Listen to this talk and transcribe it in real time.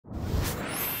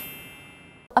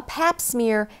A PAP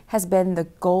smear has been the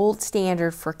gold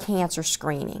standard for cancer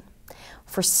screening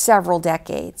for several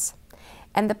decades.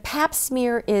 And the PAP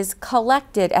smear is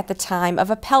collected at the time of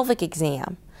a pelvic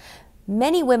exam.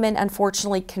 Many women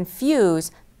unfortunately confuse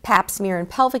PAP smear and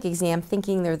pelvic exam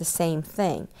thinking they're the same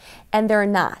thing, and they're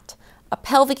not. A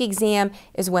pelvic exam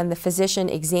is when the physician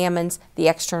examines the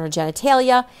external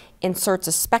genitalia, inserts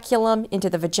a speculum into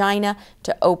the vagina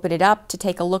to open it up to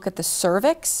take a look at the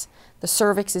cervix. The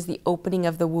cervix is the opening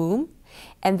of the womb,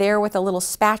 and there with a little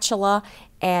spatula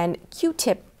and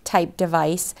Q-tip type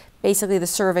device, basically the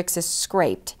cervix is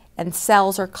scraped and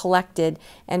cells are collected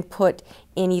and put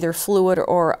in either fluid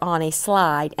or on a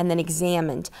slide and then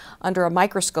examined under a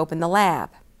microscope in the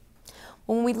lab.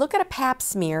 When we look at a PAP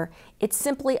smear, it's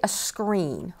simply a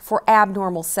screen for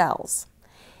abnormal cells.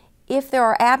 If there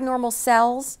are abnormal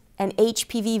cells and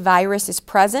HPV virus is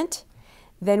present,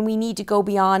 then we need to go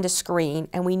beyond a screen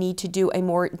and we need to do a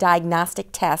more diagnostic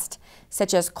test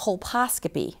such as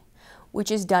colposcopy, which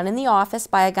is done in the office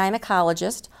by a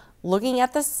gynecologist looking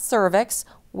at the cervix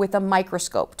with a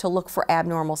microscope to look for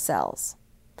abnormal cells.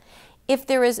 If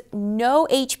there is no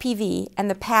HPV and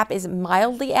the PAP is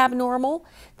mildly abnormal,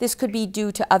 this could be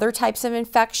due to other types of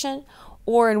infection,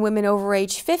 or in women over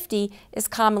age 50 is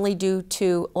commonly due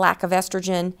to lack of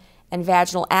estrogen and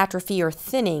vaginal atrophy or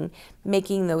thinning,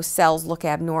 making those cells look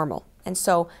abnormal. And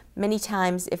so many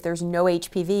times if there's no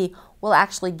HPV, we'll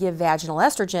actually give vaginal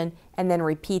estrogen and then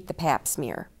repeat the PAP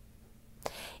smear.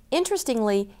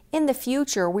 Interestingly, in the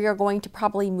future, we are going to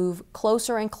probably move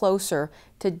closer and closer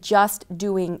to just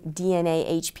doing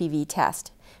DNA HPV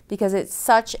test because it's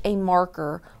such a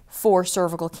marker for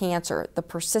cervical cancer, the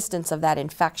persistence of that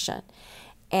infection.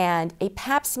 And a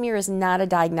PAP smear is not a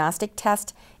diagnostic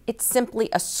test, it's simply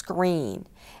a screen.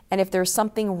 And if there's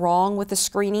something wrong with the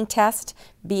screening test,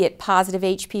 be it positive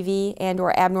HPV and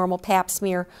or abnormal PAP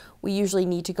smear, we usually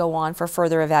need to go on for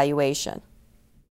further evaluation.